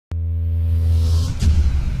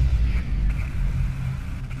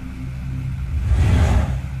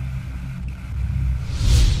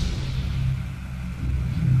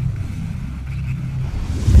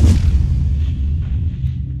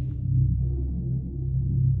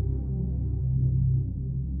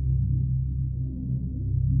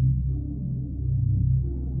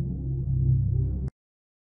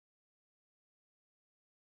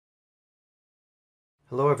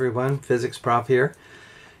Hello everyone, Physics Prof here.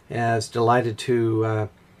 I was delighted to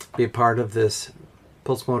be a part of this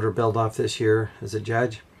pulse motor build-off this year as a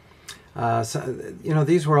judge.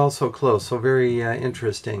 These were all so close, so very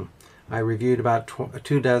interesting. I reviewed about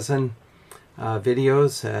 24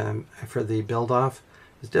 videos for the build-off.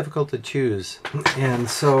 It's difficult to choose, and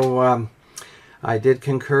so I did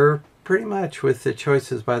concur pretty much with the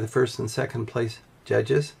choices by the first and second place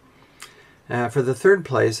judges. For the third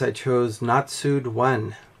place, I chose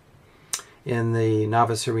Natsud-1 in the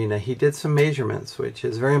novice arena. He did some measurements, which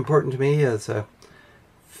is very important to me as a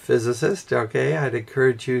physicist. Okay, I'd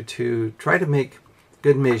encourage you to try to make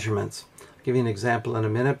good measurements. I'll give you an example in a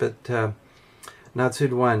minute, but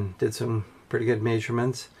Natsud-1 did some pretty good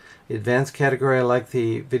measurements. The advanced category, I like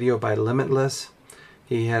the video by Limitless.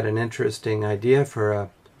 He had an interesting idea for a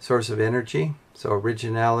source of energy, so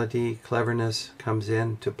originality, cleverness comes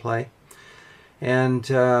into play. And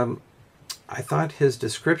I thought his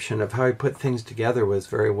description of how he put things together was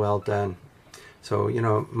very well done. So,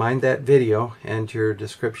 mind that video and your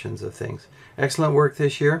descriptions of things. Excellent work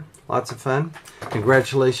this year. Lots of fun.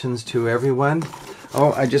 Congratulations to everyone.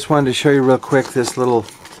 Oh, I just wanted to show you real quick this little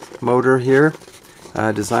motor here,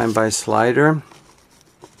 designed by Slider.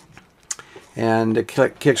 And it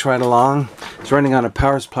kicks right along. It's running on a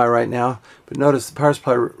power supply right now. But notice the power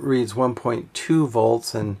supply reads 1.2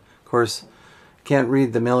 volts, and of course, can't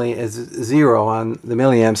read the zero on the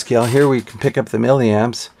milliamp scale. Here we can pick up the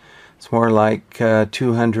milliamps. It's more like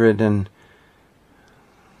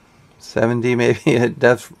 270 maybe. It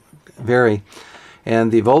does vary.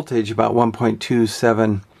 And the voltage about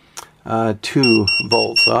 1.272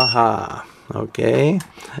 volts. Aha. Okay.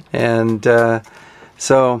 And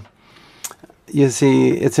so you see,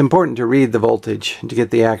 it's important to read the voltage to get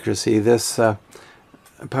the accuracy. This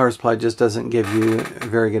power supply just doesn't give you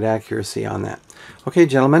very good accuracy on that. Okay,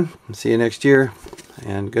 gentlemen, see you next year,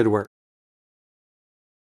 and good work.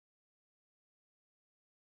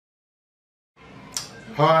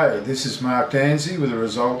 Hi, this is Mark Danzy with the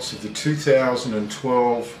results of the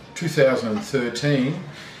 2012-2013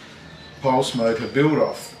 Pulse Motor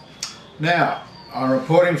Build-Off. Now, I'm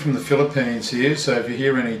reporting from the Philippines here, so if you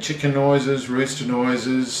hear any chicken noises, rooster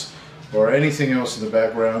noises, or anything else in the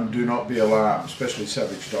background, do not be alarmed, especially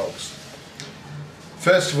savage dogs.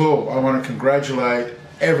 First of all, I want to congratulate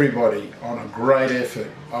everybody on a great effort.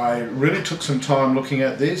 I really took some time looking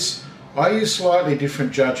at this. I used slightly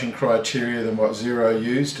different judging criteria than what Zero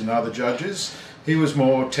used and other judges. He was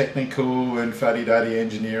more technical and fuddy-duddy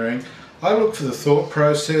engineering. I looked for the thought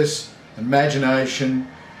process, imagination,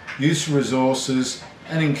 use of resources,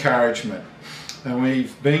 and encouragement. And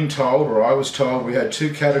we've been told, or I was told, we had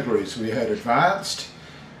two categories. We had advanced,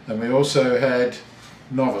 and we also had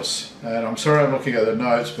novice. And I'm sorry I'm looking at the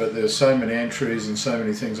notes, but there's so many entries and so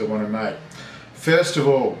many things I want to make. First of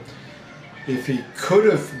all, if he could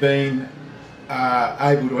have been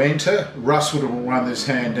able to enter, Russ would have won this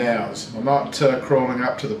hand down. I'm not crawling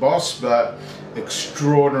up to the boss, but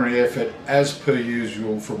extraordinary effort as per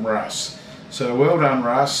usual from Russ. So well done,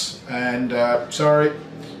 Russ, and sorry,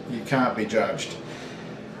 you can't be judged.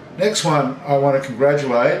 Next one I want to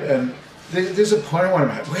congratulate, and there's a point I want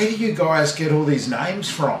to make. Where do you guys get all these names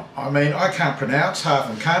from? I mean, I can't pronounce half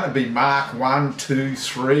of them. Can't it be Mark 1, 2,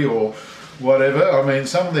 3 or whatever? I mean,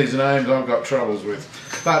 some of these names I've got troubles with.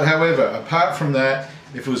 But however, apart from that,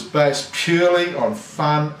 if it was based purely on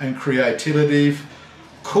fun and creativity,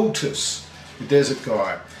 Cultus, the desert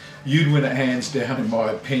guy, you'd win it hands down in my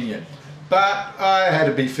opinion. But I had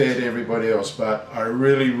to be fair to everybody else, but I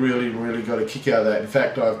really got a kick out of that. In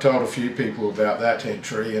fact, I've told a few people about that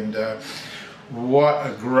entry, and what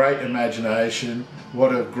a great imagination,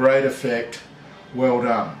 what a great effect, well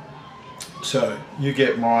done. So you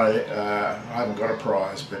get my, I haven't got a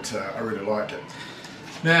prize, but I really liked it.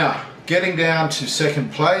 Now, getting down to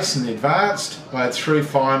second place in the advanced, I had three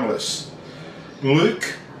finalists.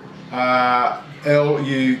 Luke,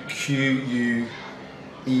 L-U-Q-U-E,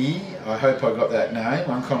 I hope I got that name.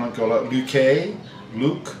 I'm going to call it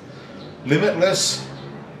Luke, Limitless,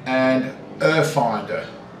 and Earthfinder.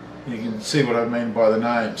 You can see what I mean by the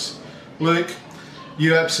names. Luke,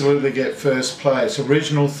 you absolutely get first place.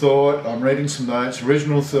 Original thought, I'm reading some notes,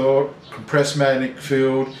 original thought, compressed magnetic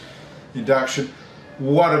field, induction.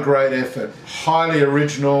 What a great effort. Highly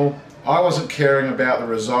original. I wasn't caring about the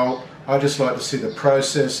result. I just like to see the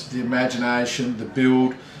process, the imagination, the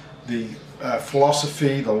build, the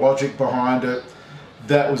philosophy, the logic behind it.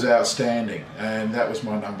 That was outstanding, and that was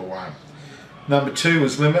my number one. Number two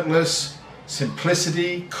was Limitless.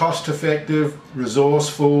 Simplicity, cost effective,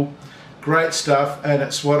 resourceful, great stuff, and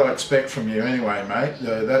it's what I expect from you anyway, mate.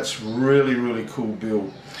 That's really cool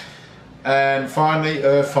build. And finally,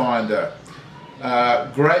 Earthfinder.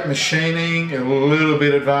 Great machining, a little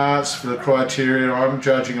bit advanced for the criteria I'm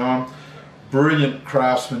judging on. Brilliant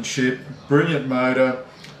craftsmanship, brilliant motor.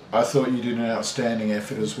 I thought you did an outstanding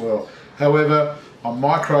effort as well. However, on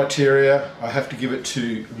my criteria, I have to give it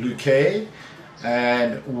to Luque,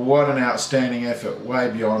 and what an outstanding effort,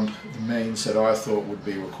 way beyond the means that I thought would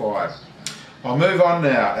be required. I'll move on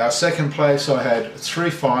now. Our second place, I had 3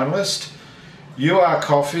 finalists. You Are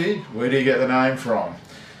Coffee, where do you get the name from?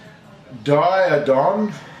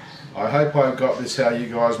 Diadon, I hope I got this how you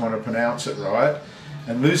guys want to pronounce it right,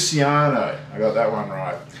 and Luciano, I got that one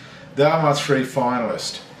right. They are my 3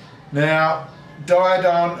 finalists. Now,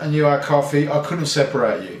 Diadon and You Are Coffee, I couldn't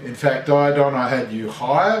separate you. In fact, Diadon, I had you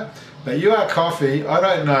higher, but You Are Coffee, I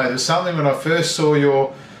don't know, there's something when I first saw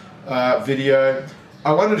your video,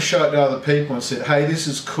 I wanted to show it to other people and said, hey, this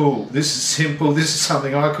is cool, this is simple, this is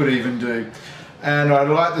something I could even do. And I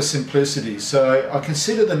like the simplicity, so I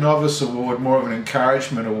consider the Novice Award more of an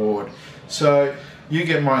encouragement award. So you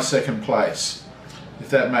get my second place, if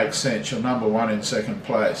that makes sense. You're number 1 in second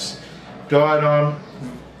place. Diadon,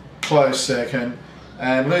 close second,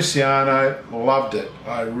 and Luciano, loved it.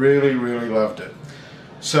 I really, really loved it.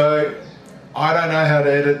 So I don't know how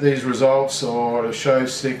to edit these results or to show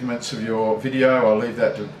segments of your video. I'll leave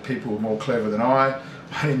that to people more clever than I.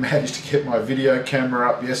 I only managed to get my video camera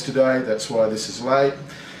up yesterday, that's why this is late.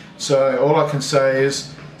 So all I can say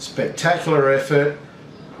is spectacular effort.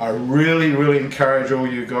 I really, really encourage all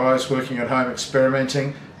you guys working at home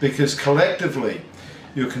experimenting, because collectively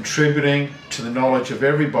you're contributing to the knowledge of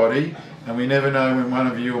everybody, and we never know when one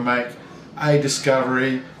of you will make a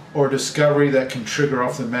discovery or a discovery that can trigger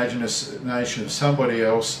off the imagination of somebody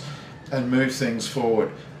else and move things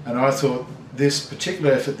forward. And I thought this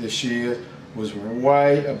particular effort this year was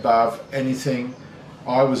way above anything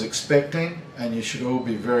I was expecting, and you should all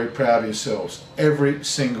be very proud of yourselves. Every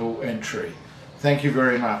single entry. Thank you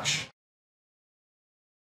very much.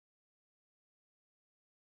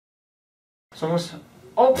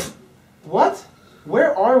 Oh, what?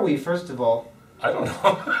 Where are we, first of all? I don't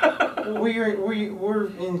know. We're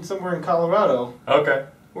in somewhere in Colorado. Okay.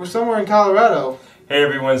 We're somewhere in Colorado. Hey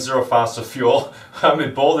everyone, Zero Fossil Fuel. I'm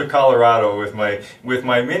in Boulder, Colorado with my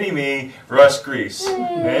mini-me, Russ Grease.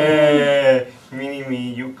 Hey,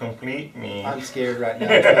 mini-me, you complete me. I'm scared right now,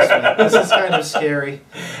 trust me. This is kind of scary.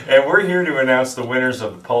 And we're here to announce the winners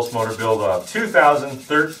of the Pulse Motor Build-Off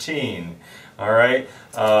 2013. All right.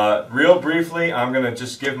 Real briefly, I'm going to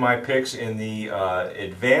just give my picks in the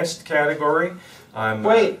advanced category.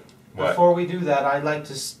 Wait, what? Before we do that, I'd like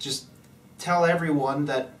to just tell everyone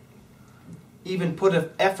that even put an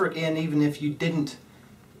effort in, even if you didn't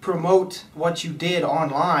promote what you did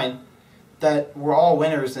online, that we're all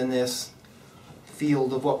winners in this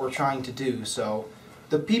field of what we're trying to do. So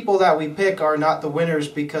the people that we pick are not the winners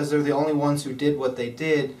because they're the only ones who did what they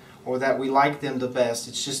did or that we like them the best.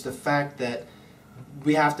 It's just the fact that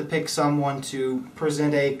we have to pick someone to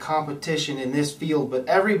present a competition in this field, but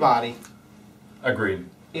everybody Agreed.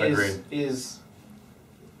 is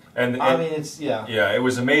And I mean, it's, yeah. Yeah, it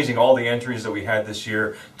was amazing, all the entries that we had this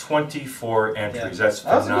year. 24 entries. Yeah. That's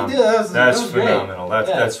phenomenal. That's phenomenal.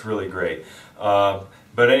 That's really great. But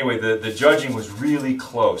anyway, the judging was really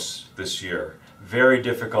close this year. Very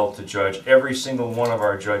difficult to judge. Every single one of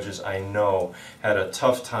our judges, I know, had a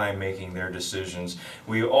tough time making their decisions.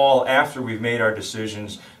 We all, after we've made our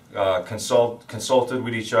decisions, consulted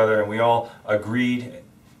with each other, and we all agreed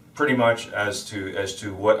pretty much as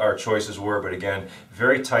to what our choices were. But again,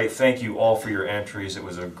 very tight. Thank you all for your entries. It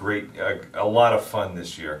was a lot of fun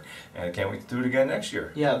this year, and can't wait to do it again next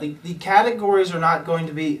year. Yeah, the categories are not going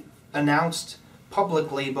to be announced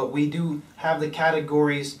publicly, but we do have the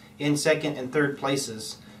categories in second and third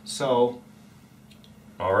places. So,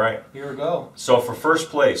 all right. Here we go. So for first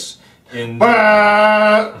place in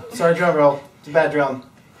sorry, drum roll. It's a bad drum.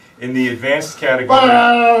 In the advanced category.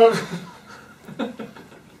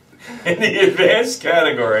 In the advanced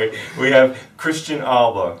category, we have Christian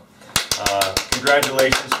Alba.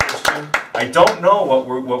 Congratulations, Christian. I don't know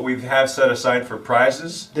what we have set aside for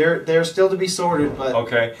prizes. They're still to be sorted, but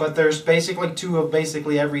okay. But there's basically 2 of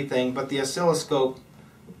basically everything. But the oscilloscope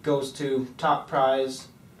goes to top prize.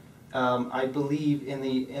 I believe in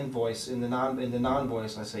the invoice, in the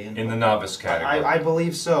non-voice, I say invoice. In the novice category. I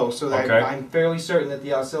believe so. So okay. I'm fairly certain that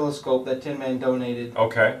the oscilloscope that Tin Man donated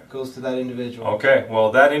goes to that individual. Okay, well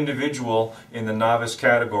that individual in the novice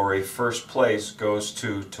category, first place, goes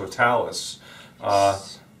to Totalis.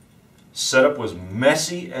 Setup was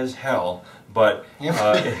messy as hell, but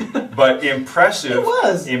but impressive. It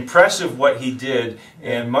was impressive what he did,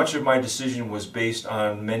 and much of my decision was based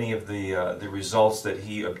on many of the results that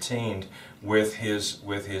he obtained with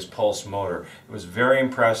his pulse motor. It was very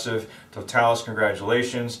impressive. Totalis,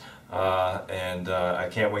 congratulations, and I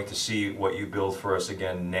can't wait to see what you build for us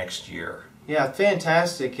again next year. Yeah,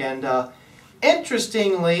 fantastic. And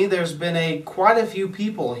interestingly, there's been quite a few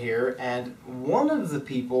people here, and one of the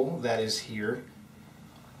people that is here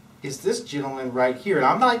is this gentleman right here. And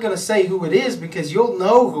I'm not going to say who it is because you'll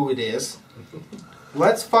know who it is.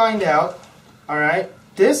 Let's find out. All right,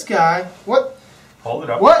 this guy. What? Hold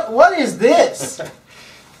it up. What is this?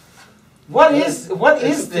 What is this?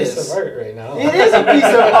 It's a piece of art right now. It is a piece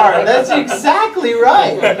of art. That's exactly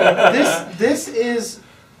right. This is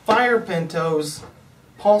Fire Pinto's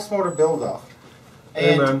pulse motor build-off.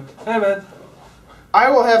 Hey, And man. Hey, man.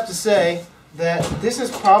 I will have to say that this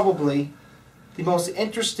is probably the most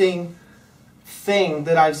interesting thing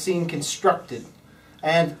that I've seen constructed.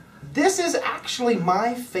 And this is actually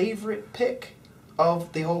my favorite pick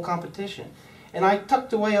of the whole competition. And I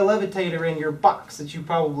tucked away a levitator in your box that you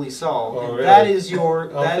probably saw. Oh, And really? that is your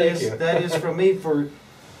Oh, thank you. that is from me for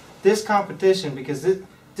this competition because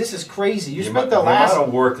this is crazy. You The spent the amount last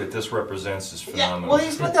of work that this represents is yeah, phenomenal. well,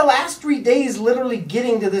 you spent the last 3 days literally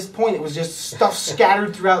getting to this point. It was just stuff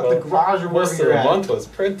scattered throughout the garage or wherever Most of you're the at. month was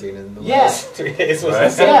printing, and the Yeah. last 3 days was Right.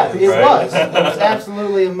 assembly. Yeah, it Right. was. It was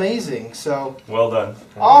absolutely amazing. So Well done.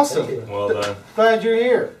 awesome. Thank you. Well done. Glad you're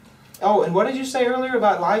here. Oh, and what did you say earlier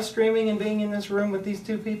about live streaming and being in this room with these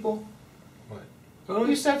two people? What?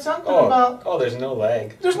 You said something about. Oh, there's no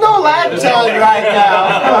lag. There's no lag time right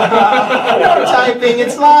now. No typing.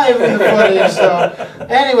 It's live in the footage. So,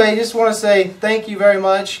 anyway, just want to say thank you very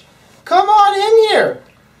much. Come on in here.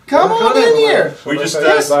 Come on in here. We just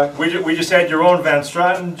Yes. we just had your own Van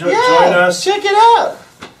Straten join Yeah, us. check it out.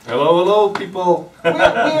 Hello, people. We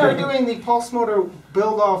are doing the Pulse Motor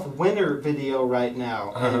Build-Off winner video right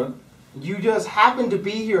now. Uh-huh. You just happen to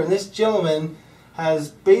be here, and this gentleman has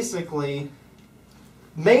basically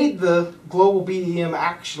made the global BEM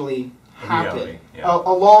actually happen, Reality, yeah.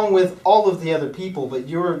 along with all of the other people. But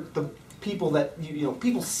you're the people that you know.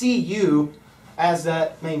 People see you as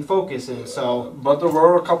that main focus, and so But there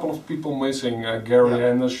were a couple of people missing. Gary Yeah.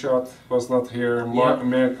 Hendershot was not here.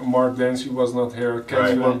 Mark Dancy was not here.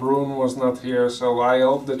 Kenzie Right. Van Broen was not here. So I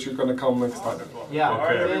hope that you're going to come next time. yeah,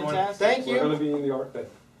 Okay, everyone. fantastic. Thank We're going you. to be in the art then.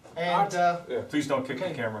 And Please don't kick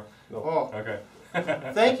the camera. oh, Okay.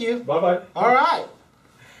 thank you. Bye-bye. All right,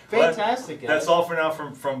 Well, fantastic. Guys. That's all for now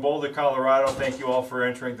from Boulder, Colorado. Thank you all for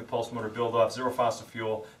entering the Pulse Motor Build-Off, Zero Fossil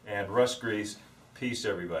Fuel, and Rust Grease. Peace,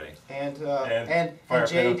 everybody. And Fire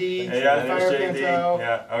JD, Pinto. Yeah, and there's Fire JD. Pinto.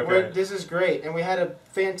 Yeah, okay. This is great, and we had a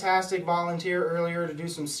fantastic volunteer earlier to do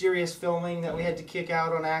some serious filming that we had to kick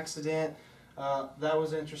out on accident. That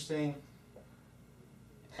was interesting,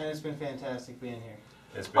 and it's been fantastic being here.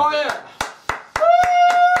 It's been yeah!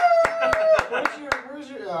 Where's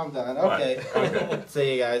your? Oh, I'm done. Okay. Okay.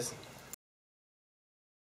 See you guys.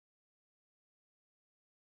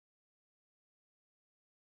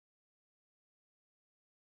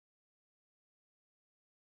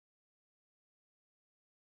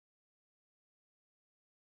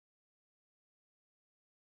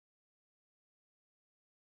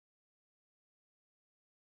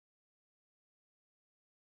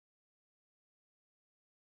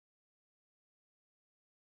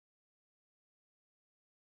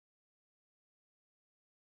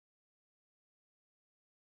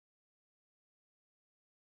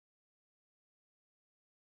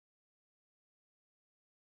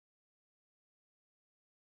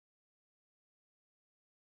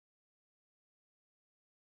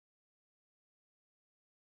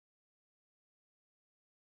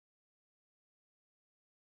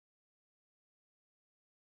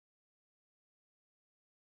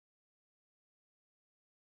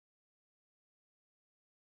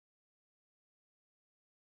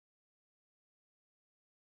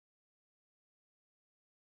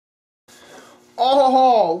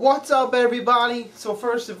 Oh, what's up, everybody? So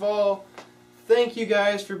first of all, thank you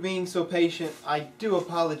guys for being so patient. I do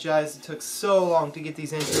apologize it took so long to get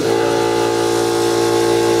these intros.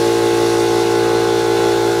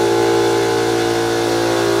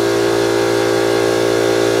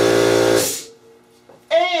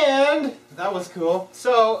 And that was cool.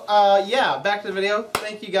 So yeah, back to the video.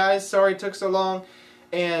 Thank you guys. Sorry it took so long,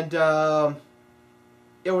 and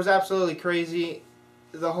it was absolutely crazy.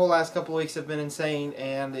 The whole last couple of weeks have been insane,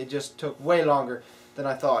 and it just took way longer than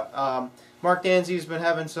I thought. Mark Danzy's been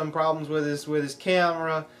having some problems with his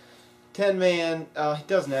camera. 10-man, he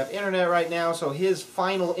doesn't have internet right now, so his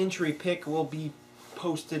final entry pick will be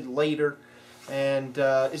posted later. and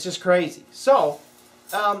it's just crazy. So,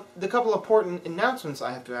 the couple of important announcements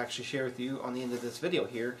I have to actually share with you on the end of this video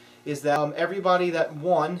here is that everybody that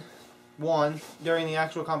won during the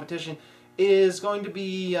actual competition is going to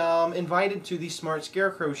be invited to the Smart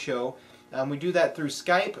Scarecrow show. We do that through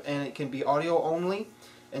Skype, and it can be audio only.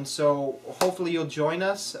 And so hopefully you'll join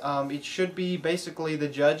us. It should be basically the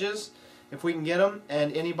judges, if we can get them,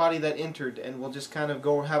 and anybody that entered, and we'll just kind of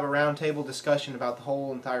go have a roundtable discussion about the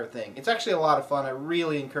whole entire thing. It's actually a lot of fun. I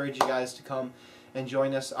really encourage you guys to come and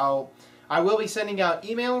join us. I will be sending out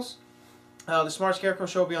emails. The Smart Scarecrow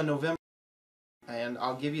show will be on November, and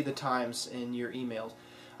I'll give you the times in your emails.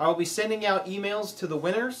 I will be sending out emails to the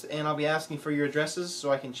winners, and I'll be asking for your addresses so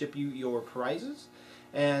I can ship you your prizes.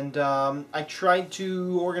 And I tried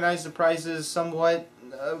to organize the prizes somewhat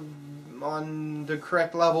on the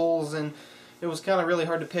correct levels, and it was kind of really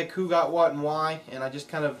hard to pick who got what and why, and I just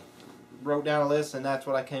kind of wrote down a list, and that's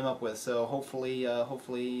what I came up with. So hopefully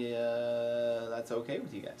that's okay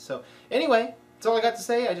with you guys. So anyway, that's all I got to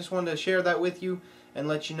say. I just wanted to share that with you and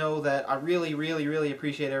let you know that I really, really, really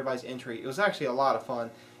appreciate everybody's entry. It was actually a lot of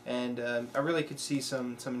fun, and I really could see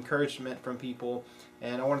some encouragement from people.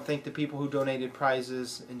 And I want to thank the people who donated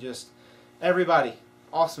prizes and just everybody.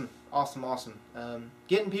 Awesome, awesome, awesome.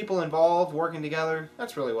 Getting people involved, working together,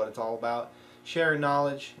 that's really what it's all about. Sharing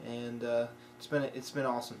knowledge, and it's been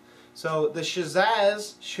awesome. So the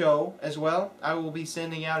Shazazz show as well, I will be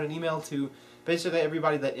sending out an email to basically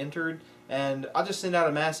everybody that entered, and I'll just send out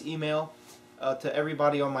a mass email to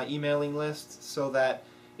everybody on my emailing list, so that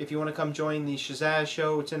if you want to come join the Shazazz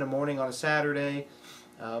show, it's in the morning on a Saturday.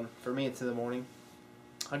 For me, it's in the morning.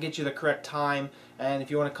 I'll get you the correct time, and if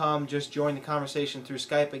you want to come, just join the conversation through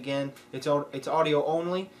Skype again. It's audio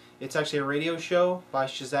only. It's actually a radio show by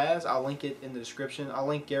Shazazz. I'll link it in the description. I'll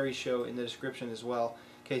link Gary's show in the description as well,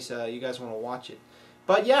 in case you guys want to watch it.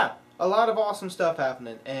 But yeah, a lot of awesome stuff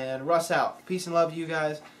happening. And Russ out. Peace and love to you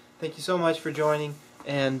guys. Thank you so much for joining,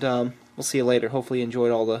 and we'll see you later. Hopefully you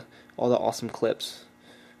enjoyed all the awesome clips.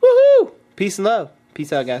 Woohoo! Peace and love.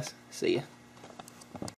 Peace out, guys. See ya.